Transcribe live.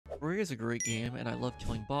Terraria is a great game, and I love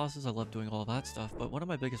killing bosses, I love doing all that stuff, but one of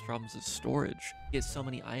my biggest problems is storage. You get so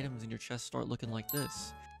many items and your chests start looking like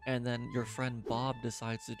this. And then your friend Bob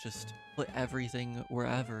decides to just put everything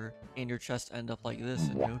wherever, and your chests end up like this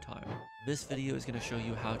in no time. This video is going to show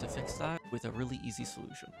you how to fix that with a really easy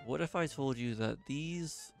solution. What if I told you that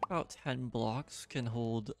these about 10 blocks can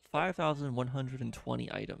hold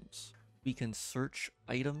 5,120 items? We can search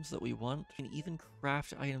items that we want, and even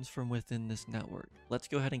craft items from within this network. Let's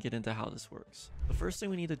go ahead and get into how this works. The first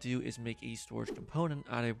thing we need to do is make a storage component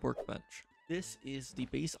out of a workbench. This is the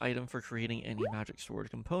base item for creating any magic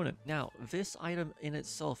storage component. Now, this item in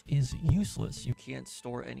itself is useless. You can't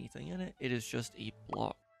store anything in it. It is just a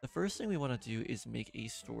block. The first thing we want to do is make a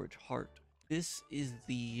storage heart. This is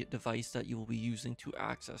the device that you will be using to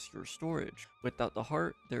access your storage. Without the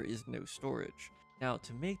heart, there is no storage. Now,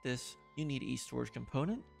 to make this, you need a storage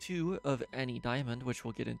component, 2 of any diamond, which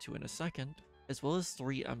we'll get into in a second, as well as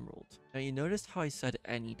 3 emeralds. Now, you noticed how I said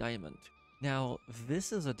any diamond. Now,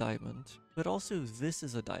 this is a diamond, but also this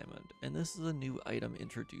is a diamond, and this is a new item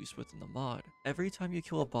introduced within the mod. Every time you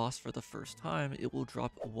kill a boss for the first time, it will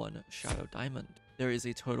drop 1 shadow diamond. There is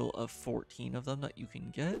a total of 14 of them that you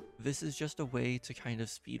can get. This is just a way to kind of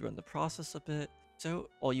speedrun the process a bit. So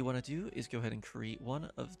all you want to do is go ahead and create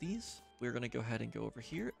 1 of these. We're going to go ahead and go over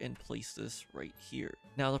here and place this right here.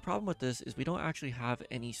 Now the problem with this is we don't actually have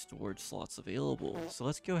any storage slots available. So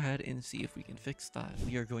let's go ahead and see if we can fix that.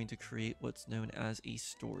 We are going to create what's known as a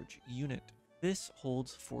storage unit. This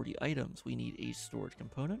holds 40 items. We need a storage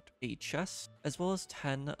component, a chest, as well as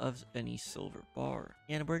 10 of any silver bar.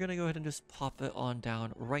 And we're going to go ahead and just pop it on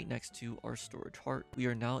down right next to our storage heart. We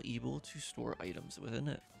are now able to store items within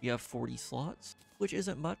it. We have 40 slots, which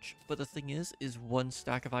isn't much, but the thing is 1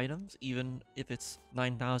 stack of items, even if it's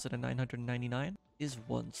 9,999, is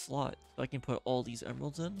 1 slot. So I can put all these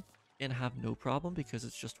emeralds in and have no problem because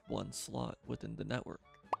it's just 1 slot within the network.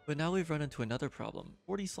 But now we've run into another problem.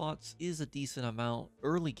 40 slots is a decent amount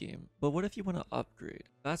early game, but what if you want to upgrade?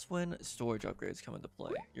 That's when storage upgrades come into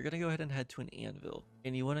play. You're going to go ahead and head to an anvil,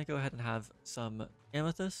 and you want to go ahead and have some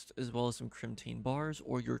amethyst as well as some crimtane bars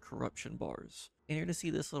or your corruption bars. And you're going to see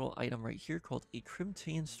this little item right here called a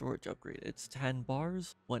crimtane storage upgrade. It's 10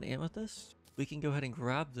 bars, 1 amethyst. We can go ahead and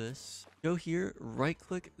grab this, go here, right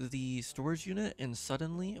click the storage unit, and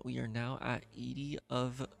suddenly we are now at 80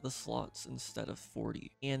 of the slots instead of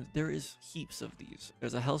 40. And there is heaps of these.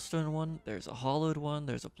 There's a hellstone one, there's a hollowed one,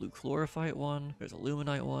 there's a blue chlorophyte one, there's a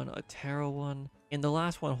luminite one, a terra one, and the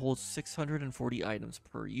last one holds 640 items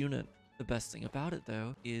per unit. The best thing about it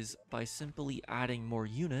though is by simply adding more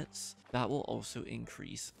units, that will also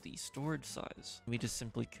increase the storage size. We just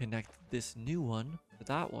simply connect this new one to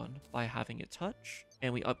that one by having it touch,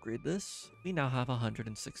 and we upgrade this. We now have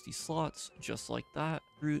 160 slots just like that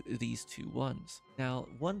through these 2 ones. Now,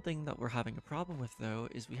 one thing that we're having a problem with though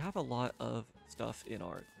is we have a lot of stuff in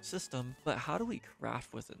our system, but how do we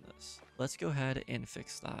craft within this? Let's go ahead and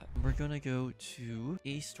fix that. We're going to go to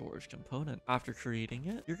a storage component. After creating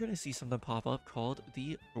it, you're going to see something pop up called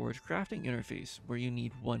the storage crafting interface, where you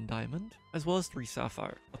need 1 diamond as well as 3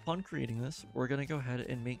 sapphire. Upon creating this, we're going to go ahead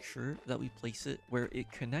and make sure that we place it where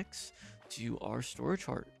it connects to our storage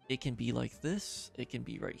heart. It can be like this, it can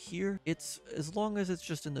be right here. It's as long as it's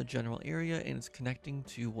just in the general area and it's connecting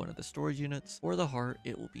to one of the storage units or the heart,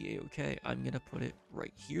 it will be a-okay. I'm gonna put it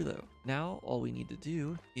right here though. Now all we need to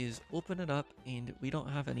do is open it up, and we don't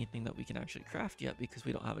have anything that we can actually craft yet because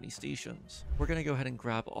we don't have any stations. We're gonna go ahead and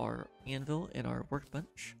grab our anvil and our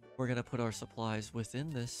workbench. We're going to put our supplies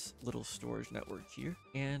within this little storage network here.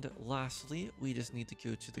 And lastly, we just need to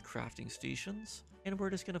go to the crafting stations, and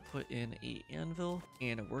we're just going to put in a anvil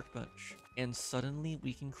and a workbench. And suddenly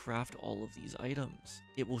we can craft all of these items.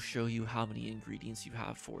 It will show you how many ingredients you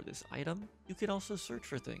have for this item. You can also search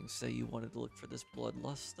for things. Say you wanted to look for this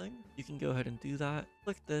bloodlust thing. You can go ahead and do that.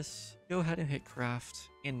 Click this, go ahead and hit craft,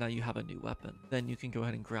 and now you have a new weapon. Then you can go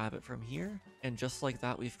ahead and grab it from here. And just like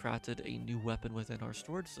that, we've crafted a new weapon within our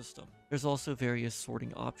storage system. There's also various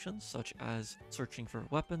sorting options, such as searching for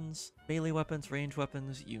weapons, melee weapons, range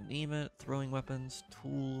weapons, you name it, throwing weapons,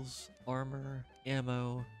 tools, armor,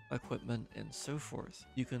 ammo, equipment, and so forth.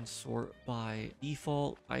 You can sort by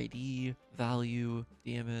default, ID, value,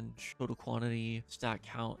 damage, total quantity, stat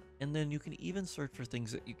count, and then you can even search for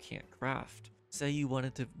things that you can't craft. Say you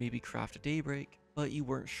wanted to maybe craft a daybreak, but you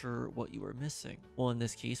weren't sure what you were missing. Well, in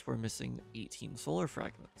this case, we're missing 18 solar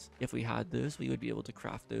fragments. If we had those, we would be able to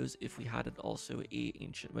craft those if we had also a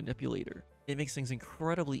ancient manipulator. It makes things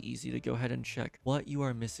incredibly easy to go ahead and check what you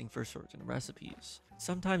are missing for certain recipes.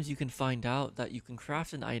 Sometimes you can find out that you can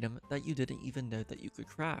craft an item that you didn't even know that you could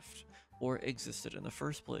craft. or existed in the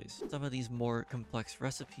first place. Some of these more complex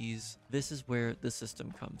recipes, this is where the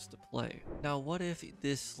system comes to play. Now, what if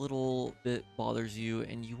this little bit bothers you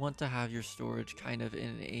and you want to have your storage kind of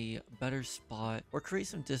in a better spot or create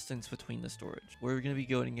some distance between the storage? We're going to be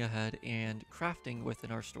going ahead and crafting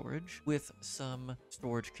within our storage with some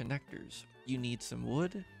storage connectors. You need some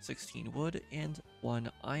wood, 16 wood, and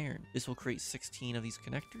 1 iron. This will create 16 of these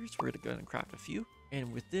connectors. We're going to go ahead and craft a few.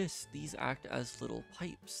 And with this, these act as little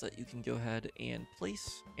pipes that you can go ahead and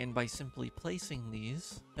place. And by simply placing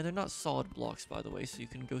these, and they're not solid blocks by the way, so you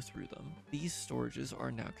can go through them, these storages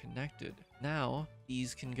are now connected. Now,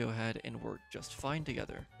 these can go ahead and work just fine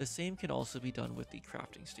together. The same can also be done with the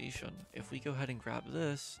crafting station. If we go ahead and grab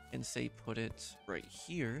this and say put it right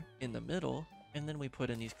here in the middle, and then we put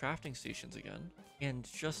in these crafting stations again. And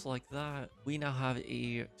just like that, we now have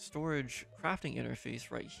a storage crafting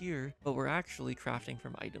interface right here, but we're actually crafting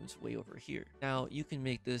from items way over here. Now, you can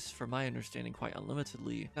make this, from my understanding, quite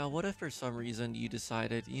unlimitedly. Now, what if for some reason you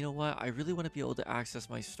decided, you know what, I really want to be able to access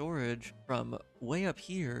my storage from way up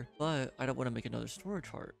here, but I don't want to make another storage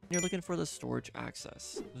heart. You're looking for the storage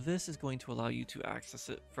access. This is going to allow you to access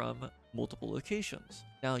it from multiple locations.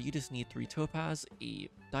 Now, you just need 3 topaz, a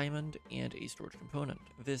diamond, and a storage component.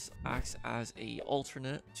 This acts as a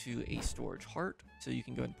alternate to a storage heart, so you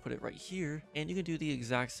can go and put it right here, and you can do the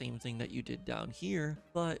exact same thing that you did down here,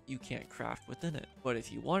 but you can't craft within it. But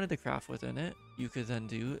if you wanted to craft within it, you could then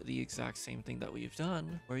do the exact same thing that we've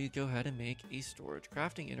done, where you go ahead and make a storage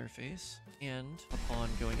crafting interface, and upon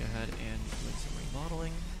going ahead and doing some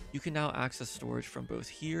remodeling, you can now access storage from both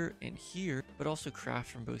here and here, but also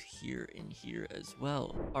craft from both here and here as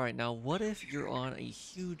well. Alright, now what if you're on a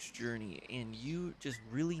huge journey and you just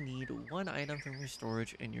really need 1 item from your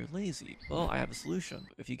storage and you're lazy? Well, I have a solution.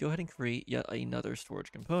 If you go ahead and create yet another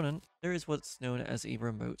storage component, there is what's known as a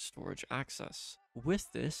remote storage access.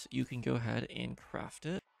 With this, you can go ahead and craft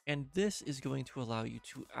it, and this is going to allow you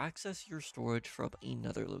to access your storage from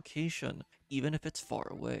another location, even if it's far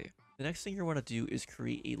away. The next thing you want to do is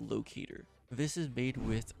create a locator. This is made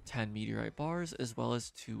with 10 meteorite bars as well as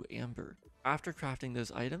 2 amber. After crafting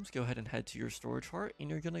those items, go ahead and head to your storage heart, and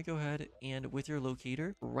you're going to go ahead and with your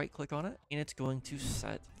locator, right click on it, and it's going to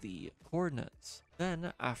set the coordinates.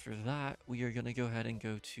 Then after that, we are going to go ahead and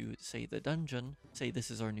go to, say, the dungeon, say this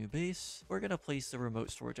is our new base. We're going to place the remote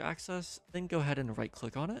storage access, then go ahead and right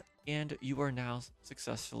click on it, and you are now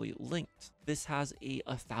successfully linked. This has a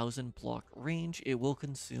 1,000 block range. It will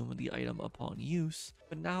consume the item upon use,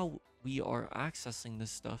 but now we are accessing this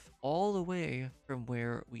stuff all the way from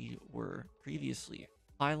where we were previously.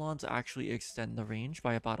 Pylons actually extend the range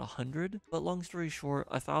by about 100, but long story short,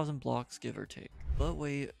 1,000 blocks give or take. But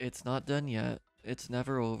wait, it's not done yet. It's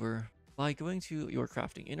never over. By going to your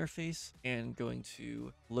crafting interface and going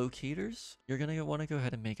to locators, you're going to want to go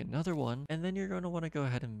ahead and make another one, and then you're going to want to go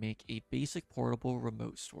ahead and make a basic portable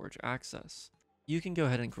remote storage access. You can go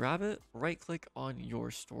ahead and grab it, right click on your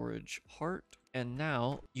storage heart, and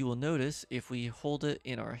now you will notice if we hold it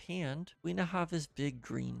in our hand, we now have this big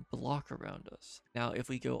green block around us. Now, if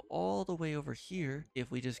we go all the way over here,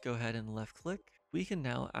 if we just go ahead and left click, we can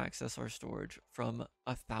now access our storage from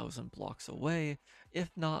 1,000 blocks away, if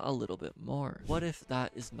not a little bit more. What if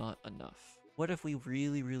that is not enough? What if we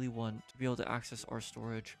really want to be able to access our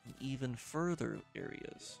storage from even further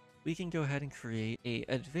areas? We can go ahead and create a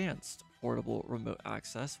advanced portable remote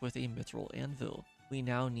access with a mithril anvil. We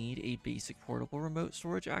now need a basic portable remote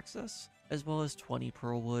storage access, as well as 20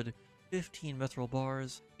 pearl wood, 15 mithril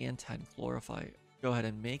bars, and 10 chlorophyte. Go ahead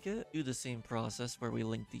and make it, do the same process where we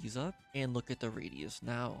link these up, and look at the radius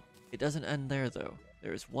now. It doesn't end there though.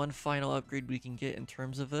 There's one final upgrade we can get in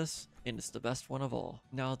terms of this, and it's the best one of all.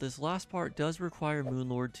 Now, this last part does require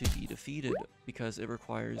Moonlord to be defeated, because it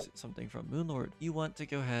requires something from Moonlord. You want to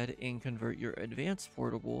go ahead and convert your advanced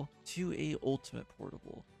portable to a ultimate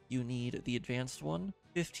portable. You need the advanced one,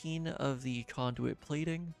 15 of the conduit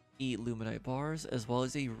plating, 8 luminite bars, as well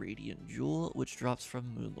as a radiant jewel, which drops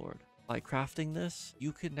from Moonlord. By crafting this,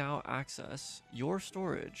 you can now access your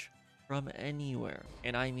storage from anywhere,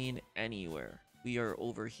 and I mean anywhere. We are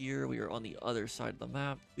over here, we are on the other side of the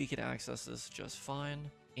map, we can access this just fine,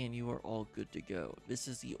 and you are all good to go. This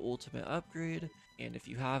is the ultimate upgrade, and if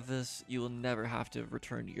you have this, you will never have to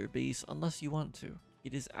return to your base unless you want to.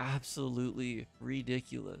 It is absolutely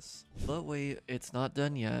ridiculous. But wait, it's not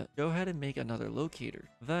done yet. Go ahead and make another locator.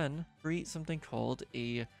 Then create something called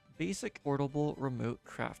a basic portable remote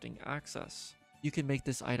crafting access. You can make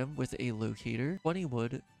this item with a locator, 20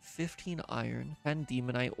 wood, 15 iron, 10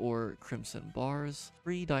 demonite or crimson bars,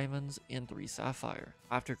 3 diamonds, and 3 sapphire.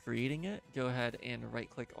 After creating it, go ahead and right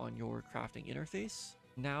click on your crafting interface,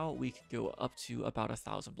 Now we can go up to about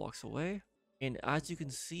 1,000 blocks away. And as you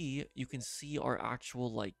can see our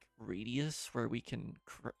actual like radius where we can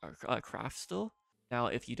craft still. Now,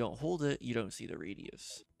 if you don't hold it, you don't see the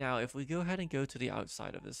radius. Now, if we go ahead and go to the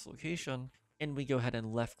outside of this location, and we go ahead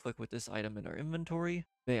and left click with this item in our inventory,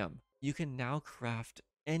 bam, you can now craft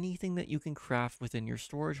anything that you can craft within your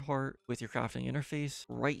storage heart with your crafting interface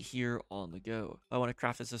right here on the go. If I want to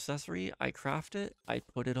craft this accessory, I craft it, I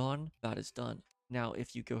put it on, that is done. Now,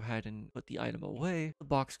 if you go ahead and put the item away, the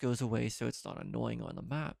box goes away so it's not annoying on the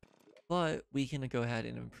map. But we can go ahead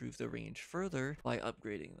and improve the range further by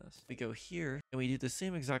upgrading this. We go here and we do the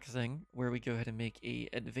same exact thing where we go ahead and make a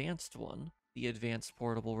advanced one, the advanced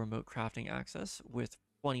portable remote crafting access with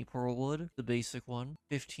 20 pearl wood, the basic one,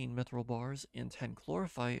 15 mithril bars, and 10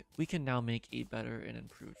 chlorophyte. We can now make a better and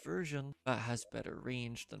improved version that has better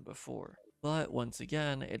range than before. But once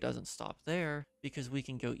again, it doesn't stop there because we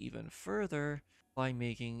can go even further by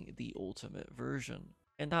making the ultimate version.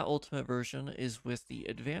 And that ultimate version is with the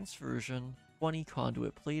advanced version, 20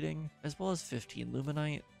 conduit plating, as well as 15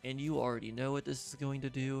 luminite, and you already know what this is going to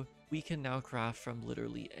do. We can now craft from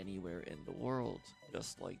literally anywhere in the world,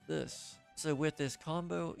 just like this. So with this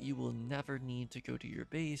combo, you will never need to go to your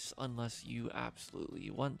base unless you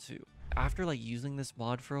absolutely want to. After like using this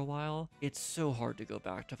mod for a while, it's so hard to go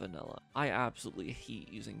back to vanilla. I absolutely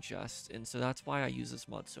hate using chests, and so that's why I use this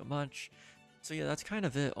mod so much. So yeah, that's kind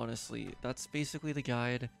of it, honestly. That's basically the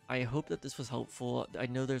guide. I hope that this was helpful. I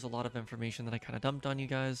know there's a lot of information that I kind of dumped on you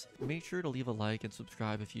guys. Make sure to leave a like and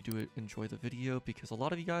subscribe if you do enjoy the video, because a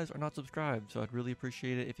lot of you guys are not subscribed, so I'd really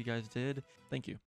appreciate it if you guys did. Thank you.